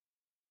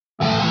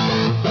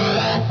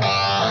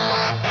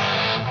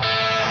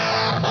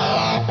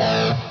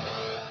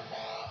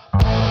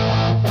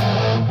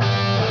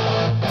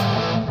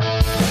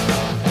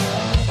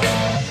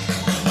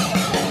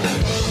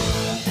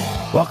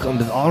Welcome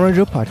to the All Around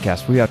Joe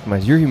podcast, where we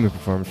optimize your human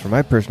performance from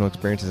my personal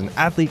experience as an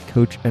athlete,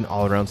 coach, and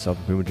all-around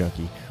self-improvement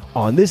junkie.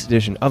 On this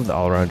edition of the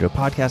All Around Joe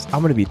podcast,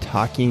 I'm going to be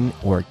talking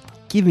or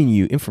giving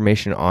you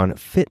information on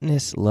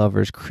Fitness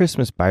Lover's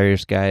Christmas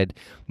Buyer's Guide.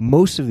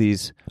 Most of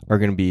these are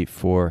going to be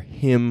for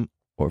him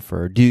or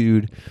for a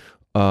dude,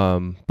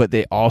 but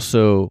they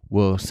also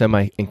will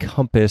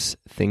semi-encompass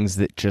things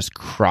that just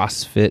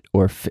CrossFit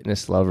or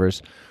fitness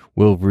lovers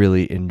will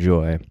really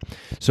enjoy.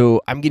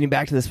 So I'm getting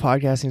back to this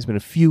podcasting. It's been a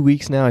few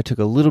weeks now. I took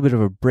a little bit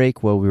of a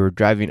break while we were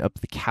driving up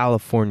the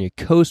California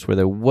coast where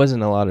there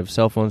wasn't a lot of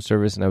cell phone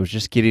service, and I was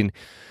just getting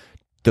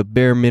the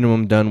bare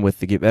minimum done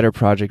with the Get Better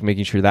project,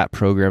 making sure that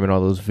program and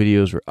all those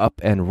videos were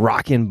up and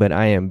rocking. But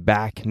I am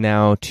back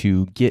now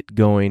to get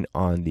going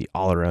on the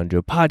All Around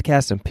Joe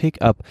podcast and pick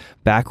up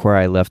back where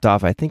I left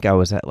off. I think I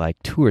was at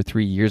like 2 or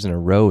 3 years in a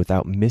row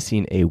without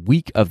missing a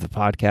week of the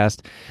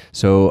podcast.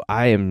 So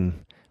I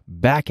am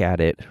back at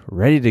it,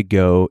 ready to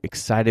go,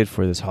 excited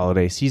for this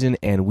holiday season,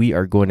 and we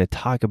are going to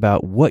talk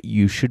about what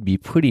you should be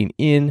putting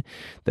in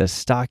the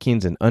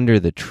stockings and under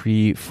the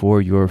tree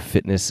for your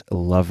fitness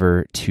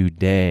lover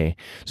today.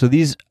 So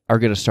these are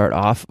going to start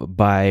off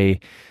by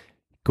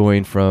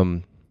going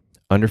from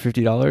under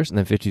 $50 and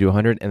then $50 to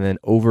 $100 and then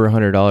over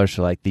 $100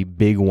 for like the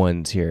big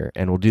ones here.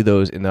 And we'll do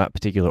those in that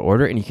particular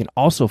order. And you can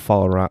also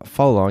follow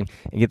along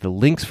and get the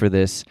links for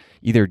this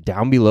either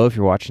down below if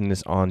you're watching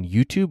this on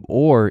YouTube,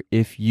 or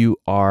if you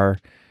are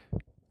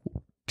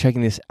checking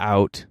this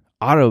out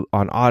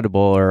on Audible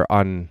or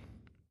on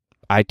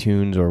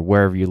iTunes or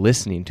wherever you're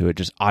listening to it,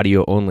 just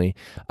audio only.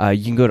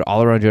 You can go to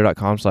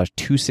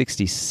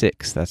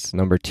allaroundjoe.com/266. That's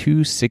number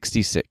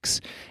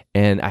 266.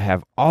 And I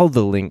have all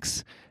the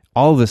links,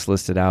 all of this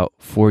listed out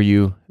for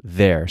you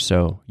there.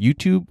 So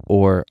YouTube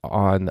or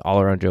on the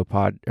All Around Joe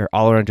pod or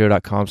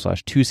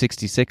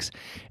allaroundjoe.com/266,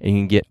 and you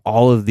can get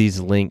all of these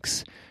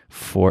links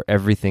for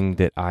everything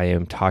that I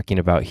am talking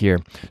about here.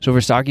 So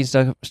for stocking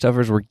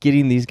stuffers, we're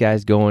getting these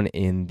guys going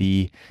in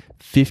the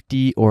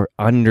 50 or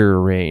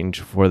under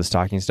range for the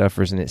stocking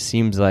stuffers, and it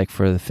seems like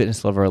for the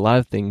fitness lover, a lot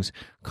of things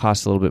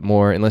cost a little bit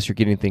more unless you're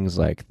getting things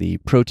like the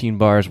protein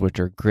bars, which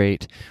are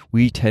great.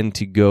 We tend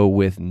to go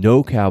with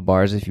no-cal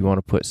bars if you want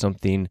to put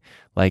something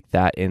like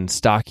that in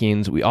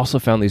stockings. We also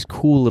found these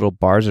cool little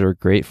bars that are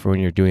great for when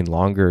you're doing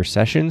longer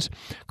sessions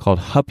called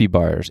Huppy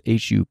bars,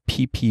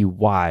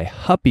 Huppy,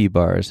 Huppy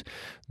bars.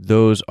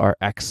 Those are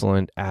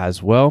excellent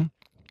as well.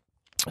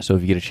 So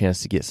if you get a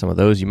chance to get some of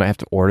those, you might have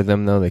to order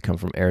them though. They come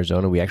from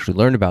Arizona. We actually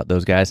learned about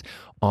those guys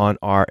on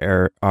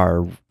our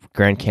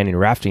Grand Canyon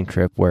rafting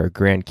trip, where a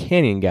Grand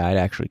Canyon guide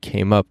actually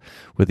came up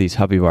with these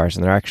Huppy bars,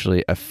 and they're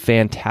actually a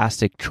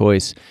fantastic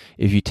choice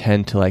if you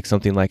tend to like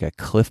something like a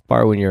Cliff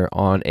Bar when you're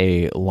on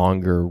a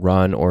longer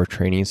run or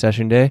training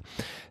session day.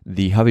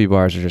 The Huppy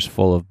bars are just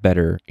full of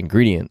better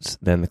ingredients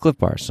than the Cliff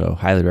Bars, so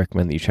highly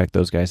recommend that you check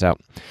those guys out.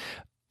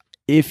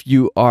 If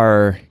you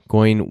are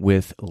going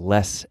with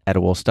less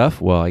edible stuff,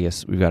 well, I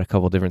guess we've got a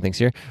couple different things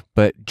here,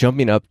 but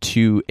jumping up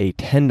to a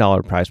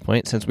 $10 price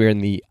point, since we're in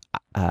the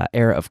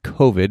era of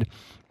COVID,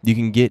 you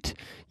can get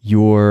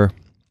your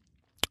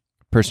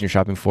person you're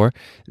shopping for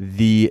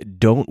the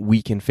Don't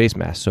Weaken face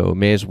mask. So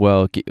may as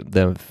well get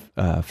the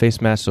face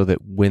mask so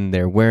that when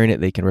they're wearing it,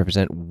 they can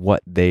represent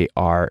what they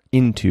are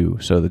into.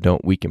 So the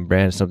Don't Weaken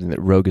brand is something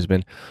that Rogue has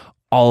been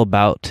all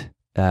about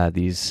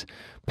these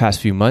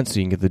past few months. So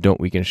you can get the Don't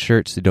Weaken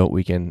shirts, the Don't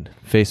Weaken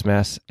face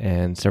masks,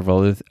 and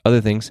several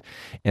other things,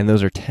 and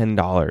those are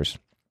 $10.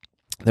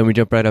 Then we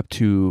jump right up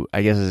to,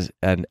 I guess, is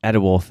an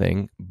edible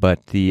thing,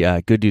 but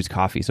the Good Dudes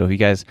coffee. So if you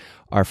guys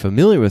are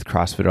familiar with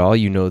CrossFit at all,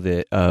 you know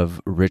that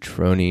of Rich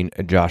Froning,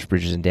 Josh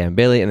Bridges, and Dan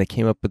Bailey, and they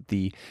came up with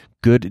the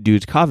Good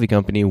Dudes Coffee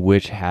Company,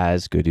 which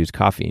has Good Dudes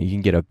coffee. And you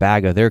can get a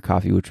bag of their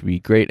coffee, which would be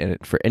great. And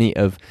for any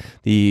of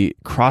the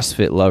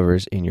CrossFit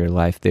lovers in your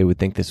life, they would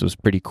think this was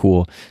pretty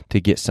cool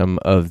to get some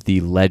of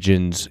the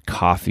Legends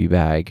coffee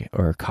bag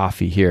or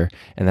coffee here,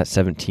 and that's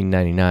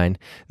 $17.99.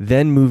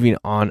 Then moving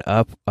on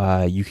up,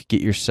 you could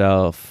get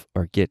yourself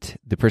or get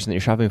the person that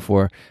you're shopping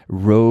for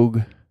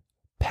Rogue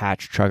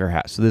Patch Trucker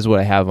hat. So this is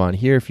what I have on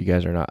here. If you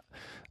guys are not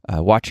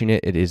watching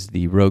it, it is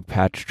the Rogue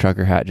Patch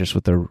Trucker hat, just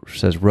with the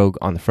says Rogue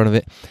on the front of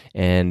it.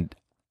 And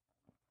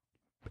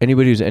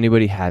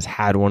anybody has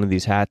had one of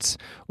these hats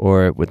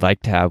or would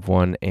like to have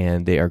one,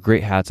 and they are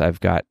great hats. I've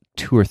got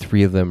 2 or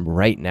 3 of them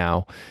right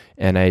now,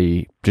 and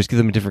I just give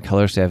them a different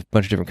color. So they have a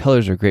bunch of different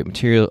colors. They're great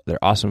material. They're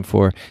awesome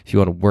for if you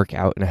want to work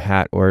out in a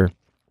hat, or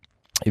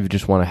if you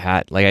just want a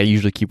hat. Like, I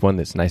usually keep one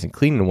that's nice and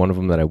clean, and one of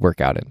them that I work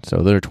out in.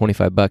 So those are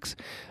 $25.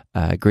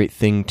 Great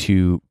thing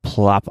to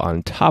plop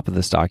on top of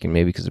the stocking,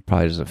 maybe, because it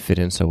probably doesn't fit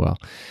in so well.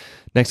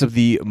 Next up,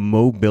 the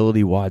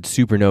Mobility Wad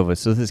Supernova.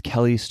 So this is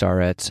Kelly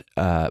Starrett's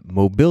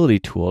mobility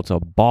tool. It's a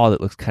ball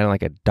that looks kind of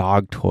like a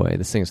dog toy.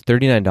 This thing is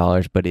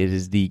 $39, but it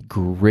is the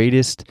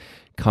greatest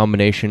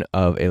combination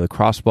of a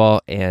lacrosse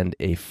ball and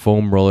a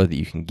foam roller that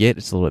you can get.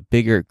 It's a little bit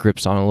bigger. It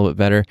grips on a little bit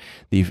better.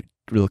 The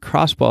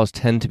lacrosse balls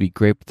tend to be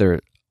great, but they're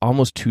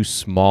almost too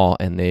small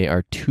and they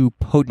are too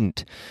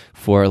potent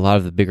for a lot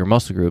of the bigger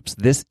muscle groups.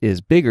 This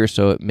is bigger,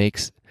 so it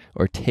makes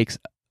or takes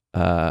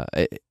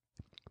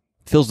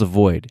fills the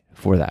void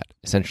for that,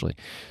 essentially.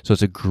 So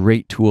it's a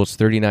great tool. It's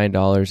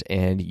 $39,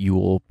 and you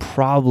will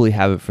probably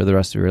have it for the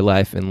rest of your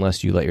life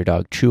unless you let your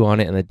dog chew on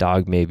it, and the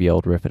dog may be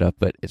able to rip it up,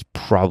 but it's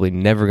probably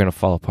never going to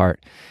fall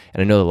apart.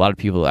 And I know a lot of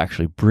people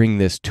actually bring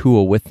this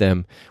tool with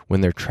them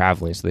when they're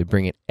traveling, so they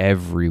bring it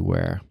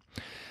everywhere.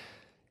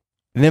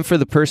 And then for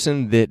the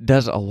person that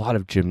does a lot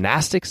of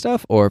gymnastic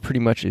stuff or pretty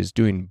much is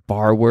doing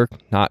bar work,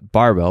 not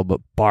barbell, but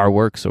bar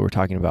work. So we're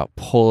talking about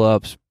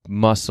pull-ups,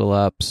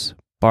 muscle-ups,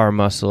 bar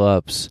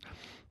muscle-ups,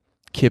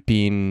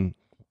 kipping,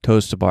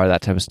 toes to bar,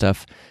 that type of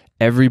stuff.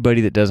 Everybody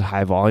that does a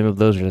high volume of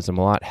those or does them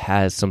a lot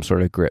has some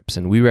sort of grips.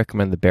 And we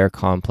recommend the Bear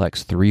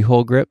Complex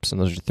 3-hole grips,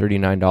 and those are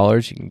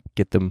 $39. You can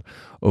get them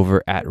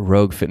over at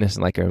Rogue Fitness.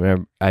 And like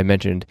I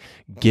mentioned,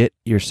 get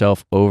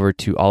yourself over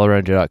to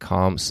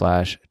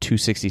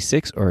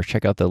allaroundjoe.com/266 or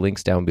check out the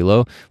links down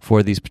below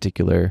for these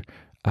particular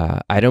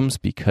items,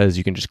 because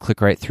you can just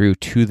click right through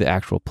to the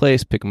actual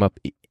place, pick them up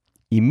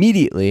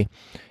immediately,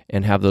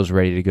 and have those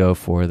ready to go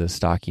for the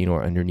stocking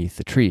or underneath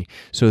the tree.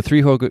 So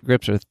 3-hole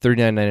grips are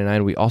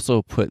 $39.99. We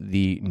also put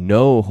the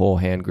no-hole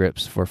hand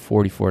grips for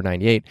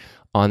 $44.98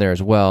 on there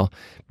as well,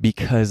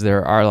 because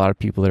there are a lot of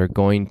people that are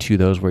going to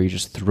those where you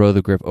just throw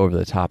the grip over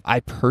the top. I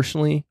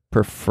personally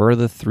prefer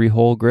the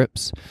 3-hole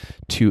grips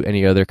to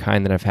any other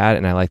kind that I've had,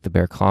 and I like the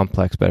Bear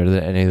Complex better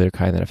than any other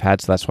kind that I've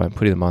had, so that's why I'm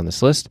putting them on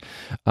this list.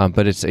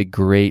 But it's a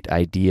great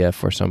idea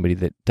for somebody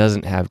that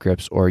doesn't have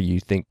grips or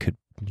you think could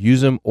use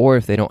them, or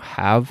if they don't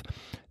have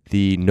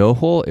the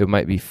no-hole, it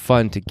might be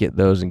fun to get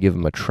those and give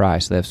them a try.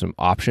 So they have some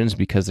options,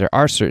 because there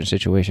are certain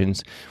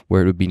situations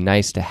where it would be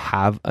nice to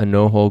have a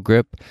no-hole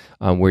grip,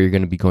 where you're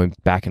going to be going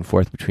back and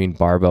forth between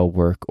barbell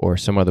work or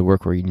some other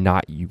work where you're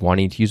not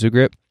wanting to use a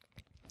grip.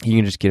 You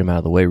can just get them out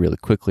of the way really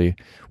quickly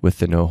with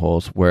the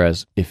no-holes.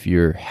 Whereas if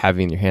you're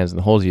having your hands in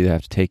the holes, you either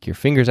have to take your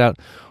fingers out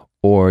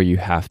or you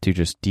have to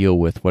just deal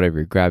with whatever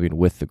you're grabbing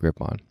with the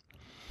grip on.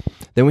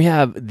 Then we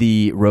have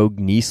the Rogue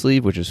knee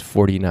sleeve, which is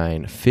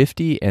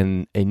 $49.50,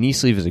 and a knee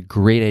sleeve is a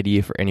great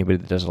idea for anybody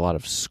that does a lot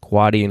of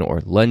squatting or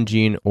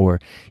lunging,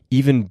 or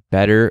even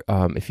better,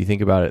 if you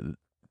think about it,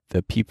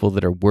 the people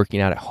that are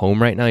working out at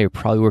home right now, you're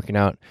probably working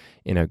out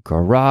in a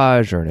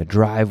garage or in a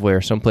driveway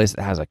or someplace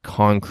that has a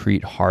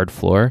concrete hard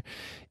floor.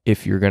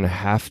 If you're going to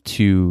have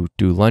to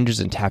do lunges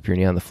and tap your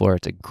knee on the floor,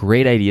 it's a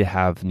great idea to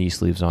have knee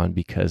sleeves on,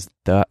 because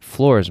the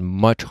floor is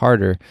much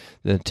harder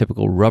than the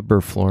typical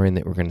rubber flooring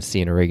that we're going to see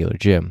in a regular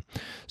gym.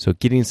 So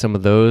getting some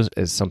of those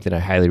is something I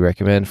highly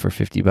recommend for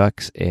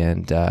 $50,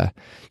 and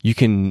you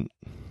can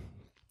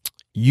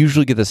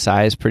usually get the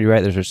size pretty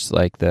right. There's just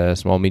like the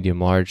small, medium,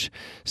 large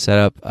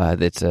setup.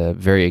 That's a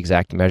very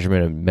exact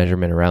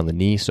measurement around the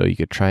knee, so you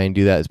could try and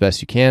do that as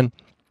best you can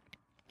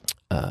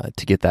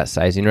to get that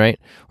sizing right.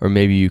 Or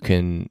maybe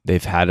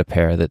they've had a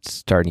pair that's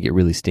starting to get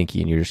really stinky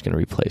and you're just going to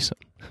replace them.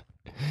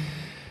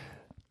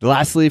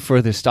 Lastly,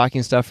 for the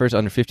stocking stuffers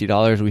under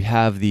 $50, we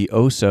have the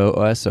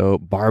OSO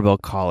barbell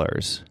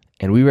collars.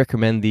 And we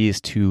recommend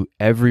these to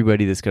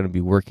everybody that's going to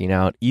be working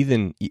out,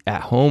 even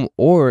at home,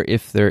 or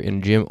if they're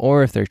in gym,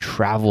 or if they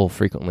travel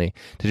frequently,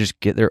 to just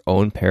get their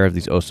own pair of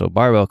these OSO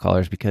barbell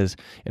collars, because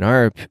in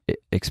our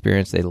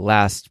experience, they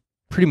last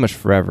pretty much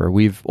forever.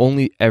 We've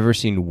only ever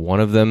seen one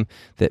of them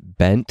that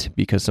bent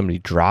because somebody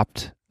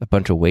dropped a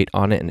bunch of weight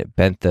on it and it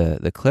bent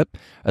the clip.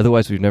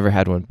 Otherwise, we've never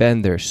had one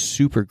bend. They're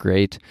super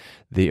great.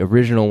 The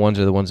original ones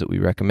are the ones that we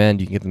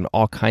recommend. You can get them in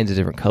all kinds of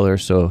different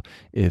colors. So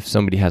if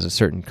somebody has a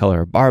certain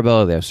color of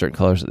barbell, they have certain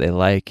colors that they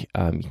like. You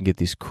can get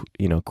these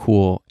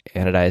cool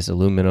anodized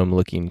aluminum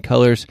looking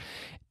colors,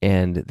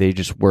 and they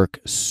just work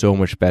so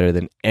much better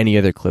than any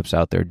other clips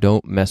out there.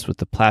 Don't mess with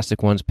the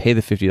plastic ones. Pay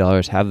the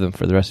 $50, have them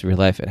for the rest of your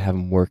life, and have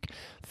them work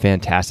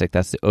fantastic.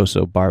 That's the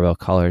OSO barbell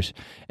collars.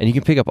 And you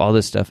can pick up all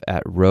this stuff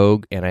at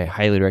Rogue, and I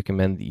highly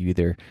recommend that you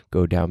either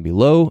go down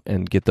below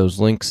and get those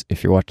links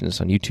if you're watching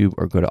this on YouTube,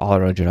 or go to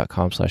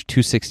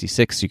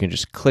allaroundjoe.com/266. You can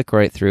just click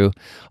right through.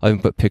 I'll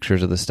even put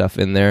pictures of the stuff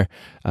in there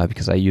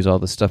because I use all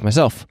this stuff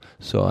myself.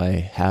 So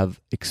I have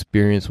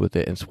experience with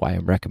it, and that's why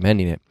I'm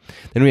recommending it.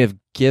 Then we have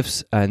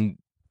gifts, and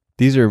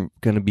these are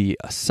going to be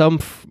some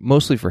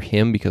mostly for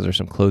him, because there's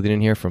some clothing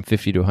in here, from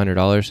 $50 to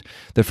 $100.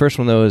 The first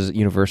one, though, is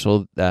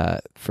universal.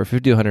 For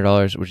 $50 to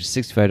 $100, which is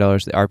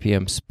 $65, the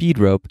RPM Speed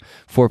Rope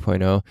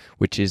 4.0,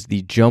 which is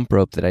the jump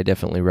rope that I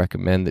definitely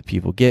recommend that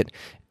people get.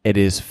 It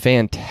is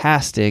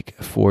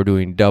fantastic for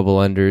doing double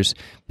unders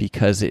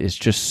because it is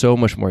just so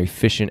much more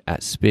efficient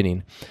at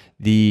spinning.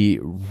 The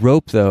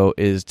rope, though,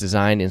 is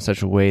designed in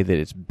such a way that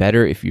it's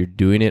better if you're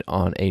doing it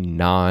on a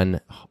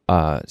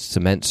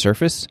non-cement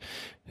surface.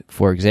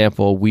 For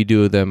example, we'll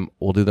do them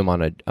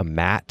on a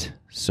mat,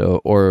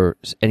 or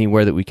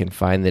anywhere that we can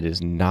find that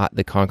is not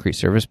the concrete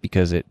surface,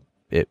 because it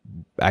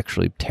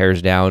actually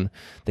tears down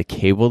the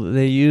cable that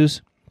they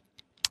use.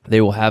 They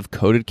will have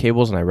coated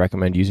cables, and I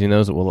recommend using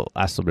those. It will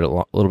last a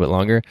little bit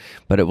longer,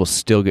 but it will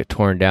still get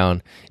torn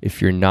down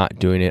if you're not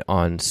doing it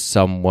on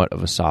somewhat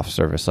of a soft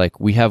surface. Like,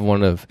 we have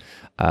one of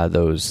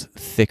those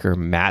thicker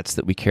mats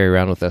that we carry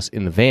around with us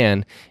in the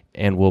van,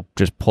 and we'll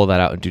just pull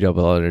that out and do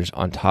double unders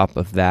on top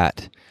of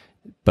that.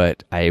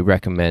 But I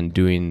recommend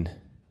doing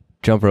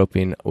jump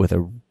roping with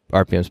a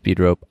RPM speed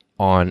rope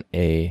on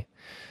a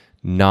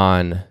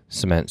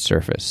non-cement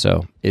surface.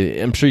 So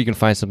I'm sure you can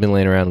find something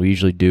laying around. We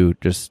usually do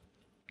just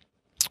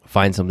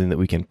find something that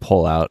we can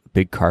pull out.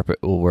 Big carpet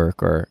will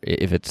work, or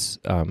if it's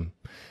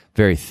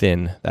very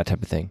thin, that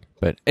type of thing.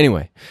 But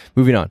anyway,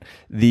 moving on.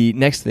 The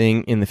next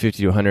thing in the $50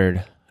 to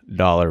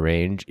 $100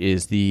 range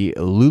is the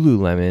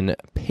Lululemon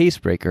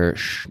Pacebreaker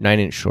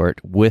 9-inch short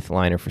with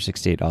liner for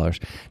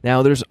 $68.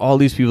 Now, there's all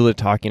these people that are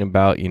talking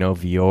about,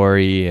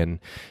 Vuori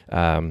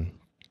and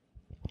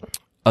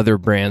other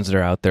brands that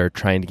are out there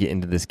trying to get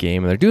into this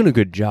game, and they're doing a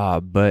good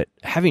job. But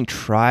having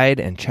tried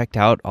and checked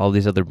out all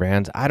these other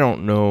brands, I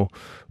don't know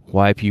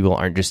why people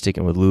aren't just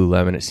sticking with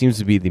Lululemon. It seems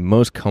to be the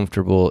most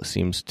comfortable. It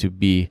seems to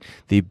be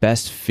the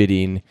best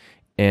fitting.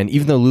 And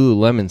even though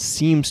Lululemon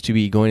seems to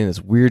be going in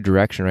this weird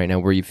direction right now,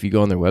 where if you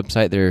go on their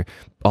website,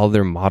 all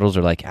their models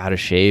are like out of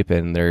shape,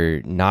 and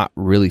they're not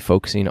really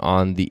focusing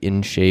on the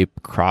in-shape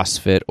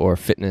CrossFit or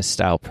fitness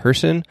style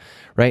person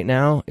right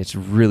now. It's a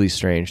really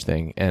strange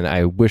thing. And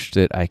I wish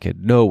that I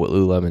could know what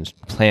Lululemon's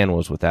plan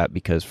was with that,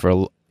 because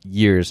for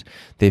years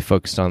they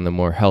focused on the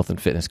more health and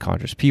fitness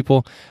conscious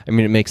people. I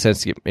mean, it makes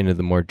sense to get into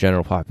the more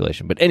general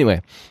population. But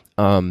anyway,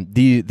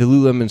 the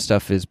Lululemon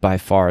stuff is by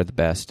far the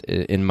best,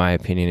 in my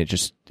opinion. It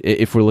just,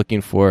 if we're looking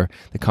for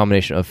the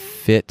combination of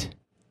fit,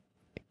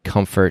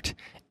 comfort,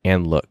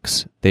 and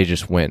looks, they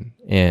just win.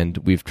 And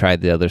we've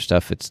tried the other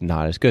stuff; it's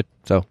not as good.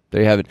 So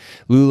there you have it,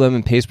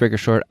 Lululemon Pacebreaker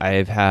short. I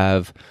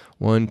have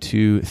 1,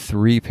 2,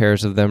 3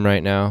 pairs of them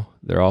right now.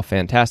 They're all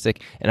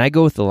fantastic, and I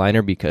go with the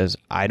liner because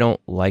I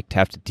don't like to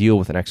have to deal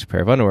with an extra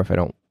pair of underwear if I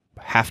don't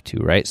have to,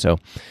 right? So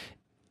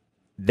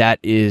that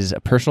is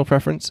a personal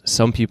preference.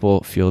 Some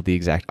people feel the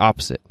exact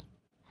opposite.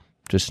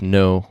 Just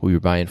know who you're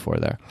buying for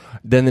there.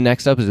 Then the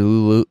next up is the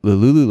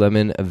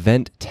Lululemon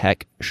Event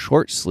Tech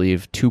Short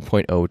Sleeve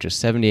 2.0, which is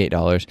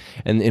 $78.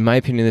 And in my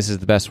opinion, this is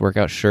the best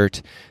workout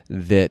shirt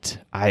that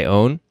I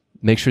own.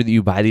 Make sure that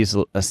you buy these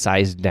a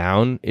size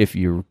down if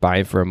you're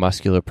buying for a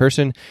muscular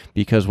person,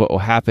 because what will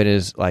happen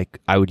is, like,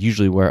 I would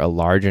usually wear a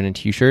large in a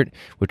t-shirt,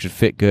 which would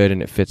fit good,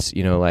 and it fits,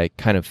 like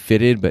kind of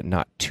fitted, but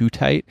not too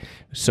tight.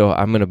 So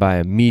I'm going to buy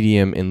a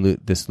medium in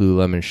this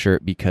Lululemon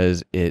shirt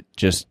because it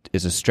just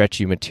is a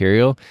stretchy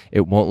material.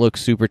 It won't look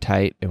super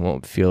tight. It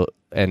won't feel,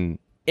 and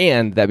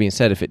that being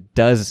said, if it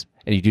does,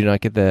 and you do not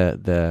get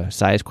the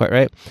size quite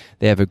right,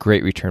 they have a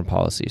great return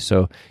policy.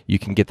 So you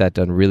can get that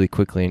done really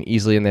quickly and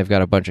easily, and they've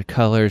got a bunch of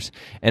colors.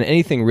 And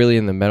anything really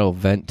in the metal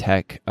vent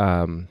tech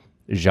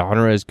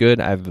genre is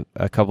good. I have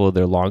a couple of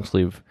their long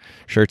sleeve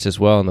shirts as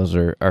well, and those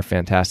are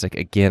fantastic.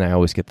 Again, I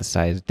always get the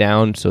size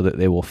down so that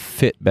they will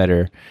fit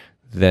better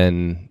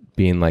than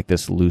being like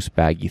this loose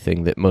baggy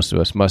thing that most of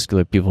us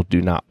muscular people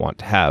do not want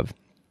to have.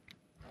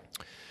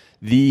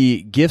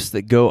 The gifts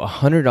that go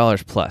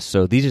 $100 plus.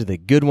 So these are the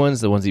good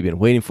ones, the ones that you've been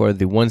waiting for,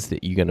 the ones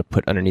that you're going to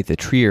put underneath the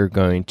tree are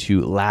going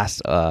to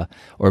last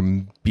or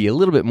be a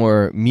little bit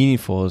more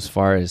meaningful as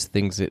far as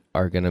things that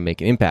are going to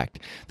make an impact.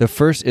 The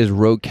first is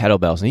Rogue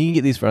kettlebells. And you can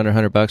get these for under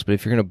 $100, but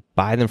if you're going to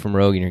buy them from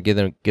Rogue and you're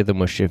get them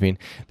with shipping,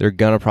 they're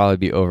going to probably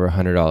be over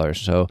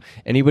 $100. So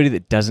anybody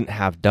that doesn't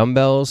have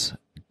dumbbells,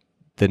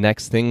 the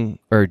next thing,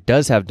 or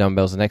does have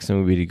dumbbells, the next thing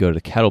would be to go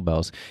to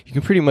kettlebells. You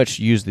can pretty much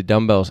use the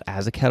dumbbells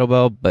as a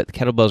kettlebell, but the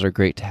kettlebells are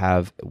great to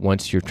have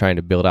once you're trying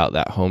to build out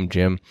that home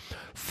gym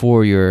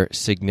for your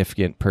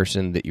significant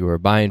person that you are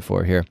buying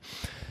for here.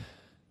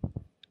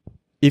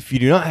 If you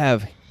do not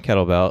have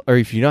kettlebell, or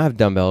if you don't have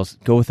dumbbells,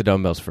 go with the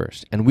dumbbells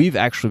first. And we've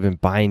actually been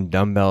buying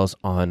dumbbells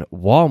on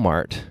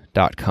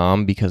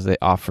Walmart.com because they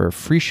offer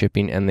free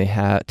shipping, and they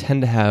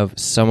tend to have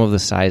some of the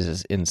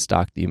sizes in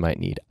stock that you might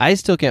need. I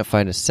still can't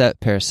find a set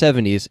pair of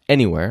 70s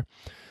anywhere,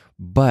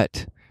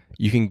 but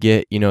you can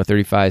get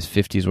 35s,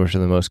 50s, which are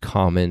the most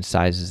common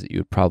sizes that you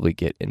would probably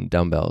get in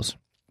dumbbells.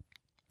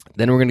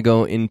 Then we're going to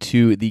go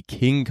into the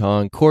King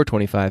Kong Core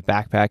 25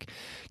 backpack.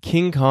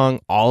 King Kong,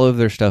 all of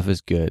their stuff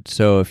is good.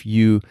 So if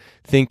you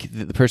think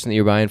that the person that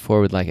you're buying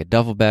for would like a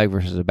duffel bag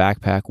versus a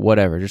backpack,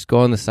 whatever, just go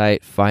on the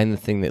site, find the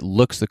thing that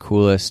looks the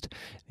coolest.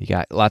 You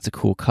got lots of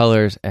cool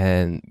colors,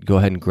 and go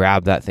ahead and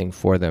grab that thing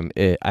for them.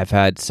 I've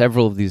had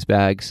several of these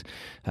bags.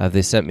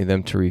 They sent me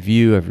them to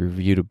review. I've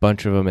reviewed a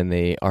bunch of them, and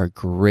they are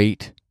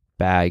great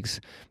bags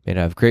made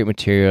out of great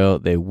material.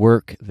 They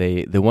work.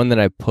 The one that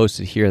I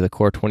posted here, the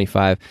Core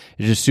 25,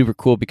 is just super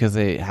cool because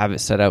they have it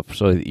set up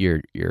so that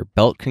your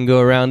belt can go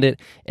around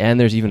it, and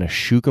there's even a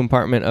shoe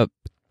compartment up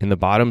in the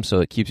bottom, so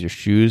it keeps your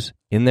shoes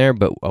in there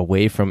but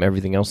away from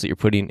everything else that you're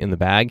putting in the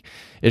bag.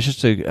 It's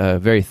just a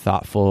very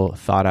thoughtful,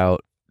 thought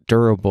out,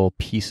 durable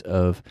piece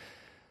of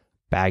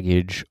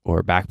baggage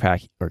or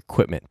backpack or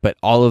equipment, but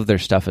all of their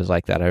stuff is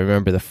like that. I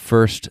remember the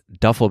first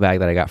duffel bag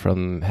that I got from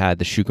them had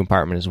the shoe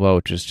compartment as well,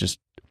 which is just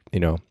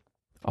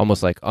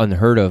almost like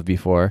unheard of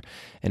before.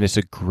 And it's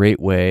a great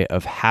way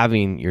of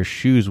having your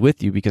shoes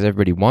with you, because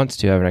everybody wants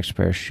to have an extra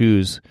pair of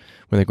shoes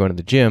when they're going to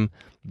the gym,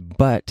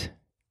 but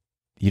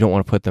you don't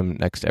want to put them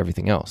next to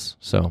everything else.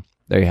 So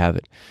there you have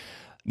it.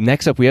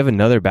 Next up, we have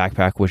another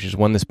backpack, which is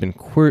one that's been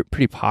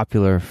pretty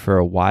popular for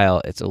a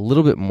while. It's a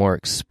little bit more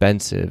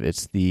expensive.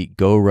 It's the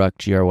GoRuck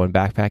GR1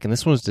 backpack, and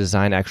this one was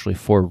designed actually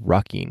for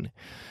rucking.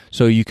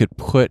 So you could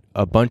put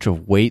a bunch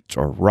of weights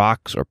or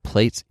rocks or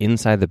plates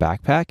inside the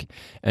backpack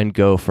and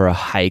go for a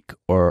hike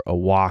or a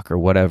walk or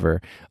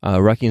whatever.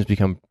 Rucking has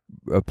become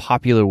a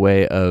popular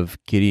way of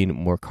getting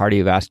more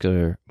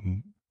cardiovascular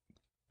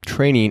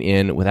training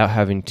in without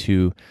having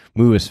to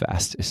move as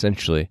fast,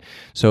 essentially.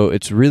 So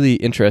it's a really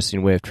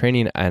interesting way of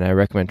training, and I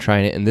recommend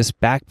trying it. And this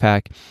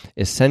backpack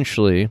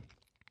essentially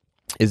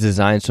is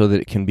designed so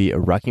that it can be a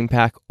rucking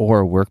pack or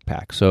a work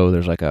pack. So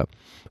there's like a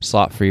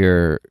slot for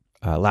your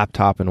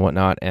laptop and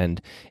whatnot,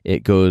 and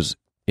it goes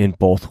in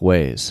both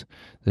ways.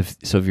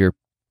 So if your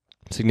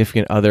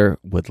significant other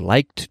would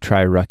like to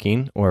try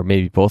rucking, or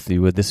maybe both of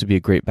you would, this would be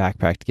a great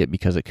backpack to get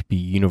because it could be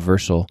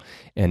universal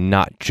and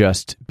not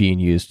just being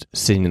used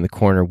sitting in the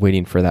corner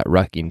waiting for that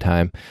rucking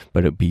time,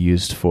 but it would be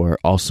used for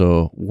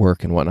also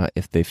work and whatnot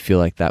if they feel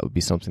like that would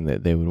be something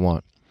that they would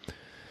want.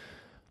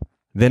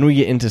 Then we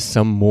get into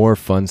some more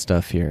fun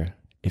stuff here.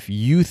 If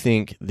you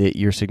think that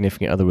your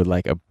significant other would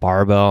like a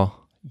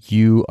barbell,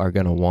 you are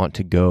going to want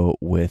to go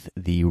with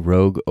the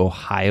Rogue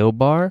Ohio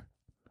bar,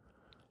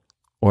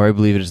 or I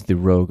believe it is the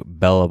Rogue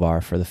Bella bar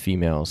for the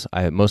females.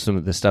 Most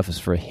of the stuff is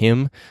for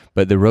him,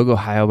 but the Rogue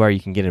Ohio bar you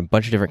can get in a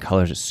bunch of different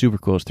colors. It's super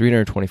cool. It's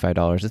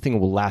 $325. This thing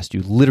will last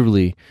you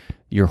literally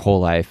your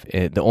whole life.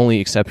 The only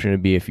exception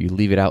would be if you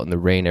leave it out in the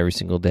rain every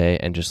single day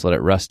and just let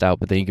it rust out,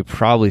 but then you could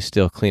probably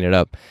still clean it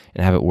up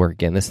and have it work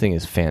again. This thing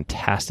is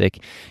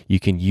fantastic. You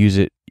can use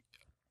it,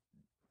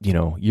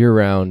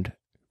 year-round.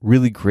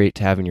 Really great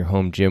to have in your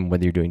home gym,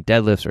 whether you're doing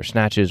deadlifts or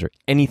snatches or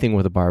anything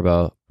with a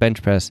barbell,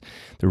 bench press,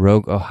 the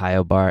Rogue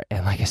Ohio bar.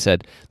 And like I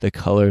said, the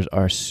colors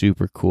are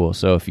super cool.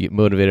 So if you get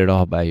motivated at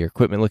all by your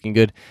equipment looking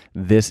good,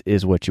 this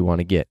is what you want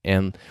to get.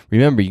 And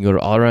remember, you can go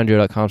to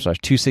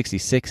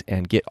allaroundjoe.com/266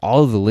 and get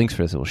all of the links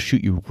for this. It will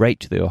shoot you right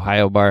to the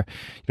Ohio bar.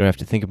 You don't have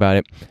to think about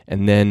it.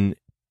 And then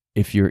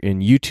if you're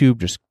in YouTube,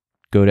 just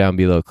go down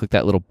below, click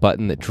that little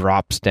button that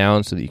drops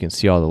down so that you can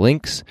see all the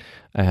links.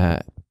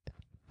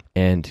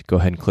 And go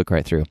ahead and click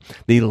right through.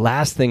 The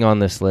last thing on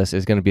this list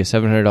is going to be a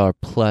 $700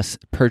 plus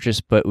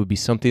purchase, but would be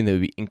something that would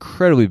be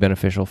incredibly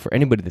beneficial for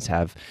anybody that's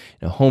have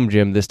a home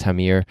gym this time of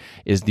year,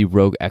 is the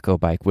Rogue Echo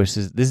bike, this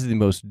is the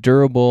most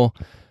durable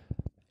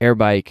air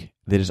bike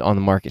that is on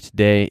the market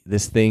today.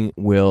 This thing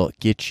will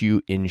get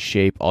you in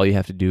shape. All you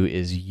have to do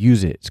is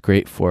use it. It's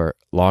great for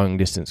long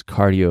distance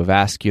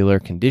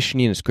cardiovascular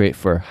conditioning. It's great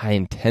for high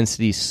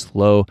intensity,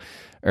 slow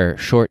or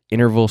short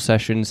interval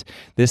sessions.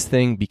 This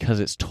thing, because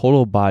it's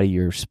total body,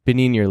 you're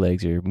spinning your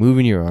legs, you're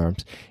moving your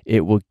arms,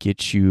 it will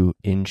get you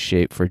in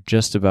shape for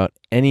just about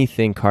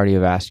anything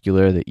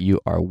cardiovascular that you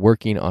are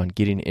working on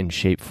getting in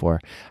shape for.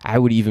 I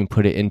would even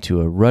put it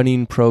into a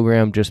running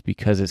program just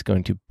because it's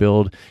going to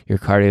build your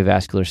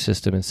cardiovascular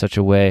system in such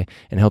a way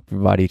and help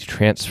your body to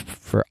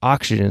transfer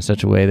oxygen in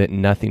such a way that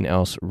nothing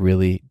else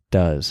really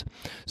does.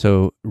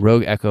 So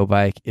Rogue Echo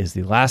bike is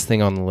the last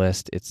thing on the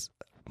list. It's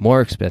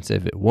more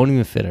expensive. It won't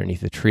even fit underneath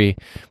the tree,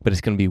 but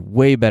it's going to be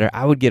way better.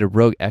 I would get a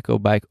Rogue Echo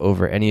bike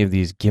over any of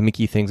these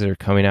gimmicky things that are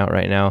coming out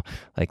right now,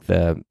 like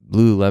the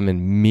Lululemon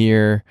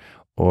Mirror,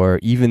 or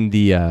even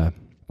the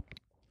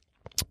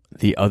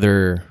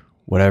other,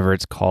 whatever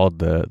it's called,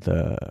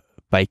 the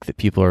bike that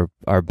people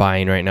are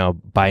buying right now,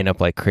 buying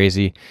up like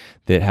crazy,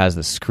 that has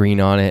the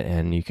screen on it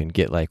and you can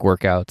get like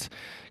workouts.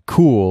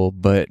 Cool,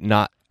 but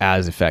not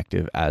as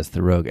effective as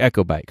the Rogue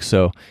Echo bike.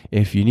 So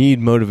if you need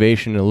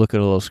motivation to look at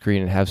a little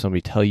screen and have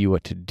somebody tell you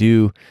what to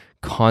do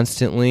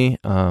constantly,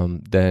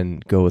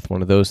 then go with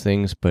one of those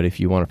things. But if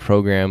you want a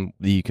program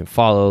that you can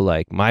follow,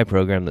 like my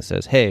program that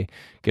says, hey,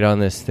 get on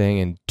this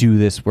thing and do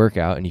this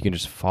workout, and you can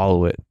just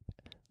follow it,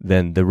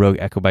 then the Rogue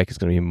Echo bike is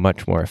going to be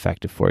much more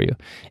effective for you.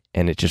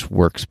 And it just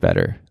works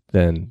better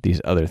than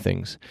these other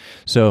things.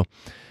 So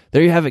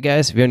there you have it,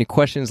 guys. If you have any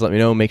questions, let me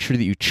know. Make sure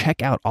that you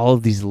check out all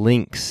of these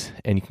links,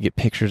 and you can get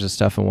pictures of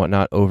stuff and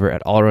whatnot over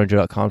at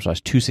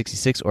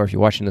allaroundjoe.com/266. Or if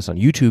you're watching this on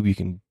YouTube, you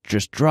can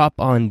just drop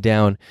on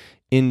down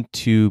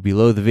into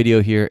below the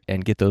video here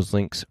and get those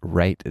links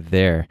right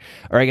there.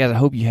 All right, guys, I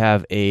hope you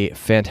have a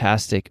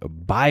fantastic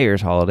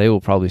buyer's holiday. We'll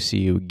probably see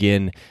you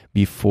again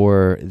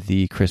before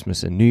the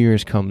Christmas and New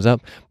Year's comes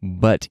up,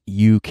 but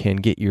you can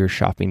get your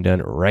shopping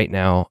done right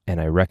now, and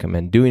I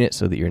recommend doing it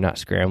so that you're not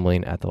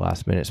scrambling at the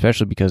last minute,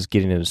 especially because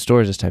getting into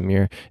stores this time of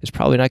year is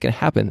probably not going to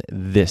happen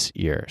this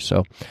year.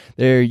 So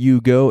there you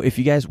go. If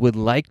you guys would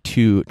like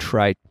to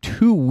try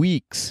 2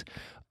 weeks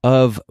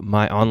of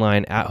my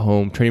online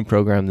at-home training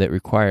program that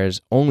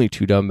requires only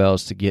 2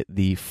 dumbbells to get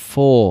the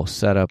full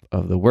setup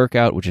of the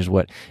workout, which is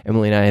what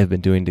Emily and I have been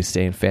doing to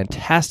stay in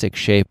fantastic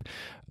shape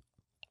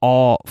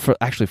for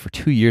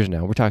 2 years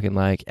now. We're talking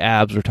like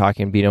abs, we're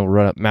talking being able to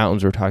run up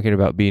mountains, we're talking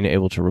about being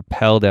able to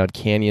rappel down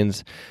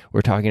canyons,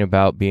 we're talking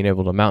about being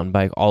able to mountain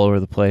bike all over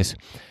the place.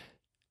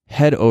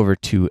 Head over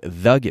to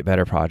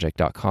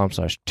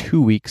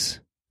thegetbetterproject.com/2 weeks.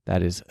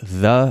 That is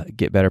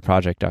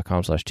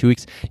thegetbetterproject.com/2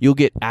 weeks. You'll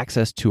get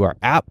access to our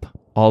app,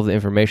 all of the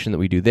information that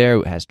we do there.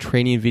 It has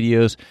training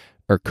videos,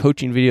 or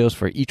coaching videos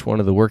for each one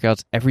of the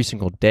workouts every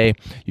single day.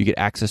 You get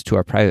access to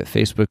our private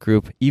Facebook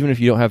group. Even if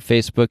you don't have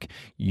Facebook,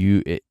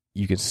 you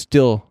can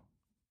still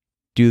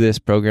do this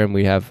program.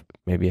 We have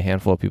maybe a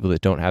handful of people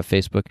that don't have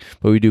Facebook,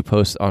 but we do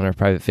post on our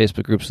private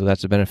Facebook group, so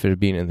that's the benefit of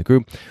being in the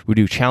group. We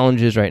do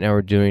challenges. Right now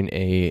we're doing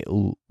a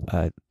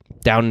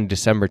down in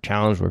December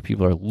challenge where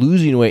people are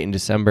losing weight in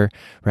December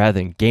rather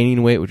than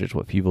gaining weight, which is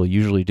what people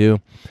usually do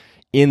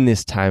in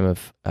this time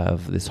of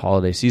this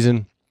holiday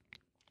season.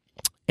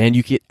 And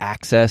you get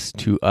access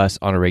to us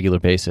on a regular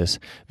basis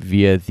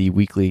via the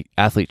weekly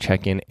athlete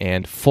check-in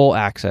and full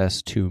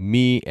access to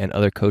me and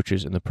other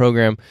coaches in the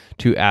program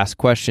to ask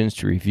questions,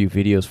 to review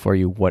videos for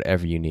you,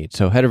 whatever you need.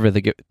 So head over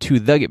to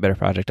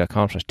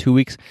thegetbetterproject.com/2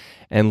 weeks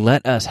and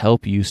let us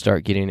help you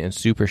start getting in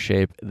super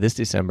shape this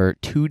December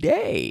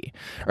today.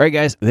 All right,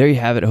 guys, there you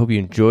have it. I hope you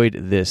enjoyed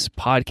this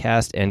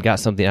podcast and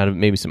got something out of it,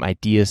 maybe some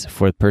ideas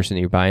for the person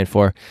that you're buying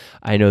for.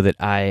 I know that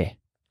I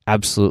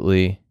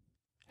absolutely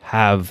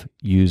have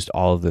used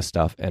all of this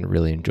stuff and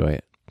really enjoy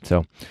it.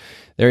 So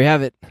there you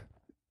have it.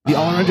 The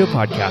All Around Joe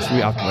podcast, where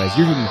we optimize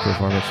your human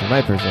performance from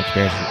my personal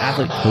experience as an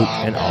athlete, coach,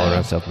 and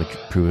all-around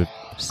self-improvement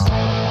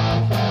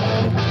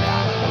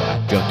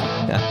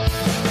junkie.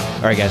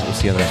 All right, guys, we'll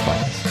see you on the next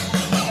podcast.